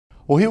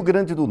O Rio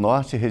Grande do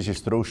Norte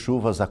registrou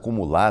chuvas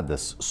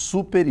acumuladas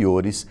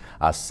superiores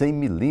a 100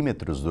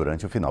 milímetros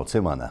durante o final de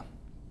semana.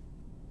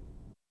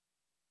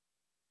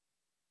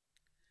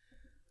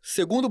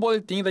 Segundo o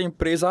boletim da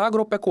empresa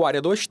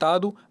agropecuária do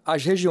estado,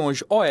 as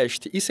regiões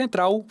Oeste e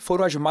Central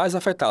foram as mais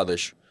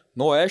afetadas.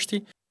 No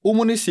Oeste, o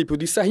município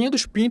de Serrinha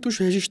dos Pintos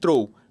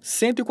registrou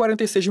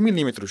 146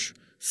 milímetros,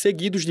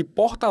 seguidos de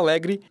Porto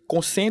Alegre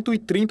com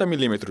 130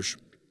 milímetros.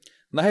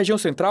 Na região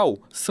Central,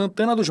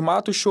 Santana dos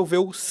Matos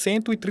choveu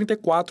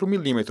 134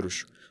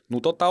 milímetros. No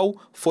total,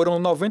 foram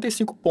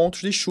 95 pontos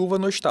de chuva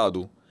no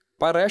estado.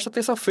 Para esta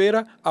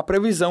terça-feira, a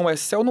previsão é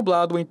céu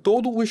nublado em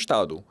todo o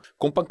estado,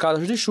 com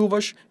pancadas de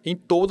chuvas em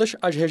todas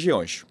as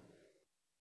regiões.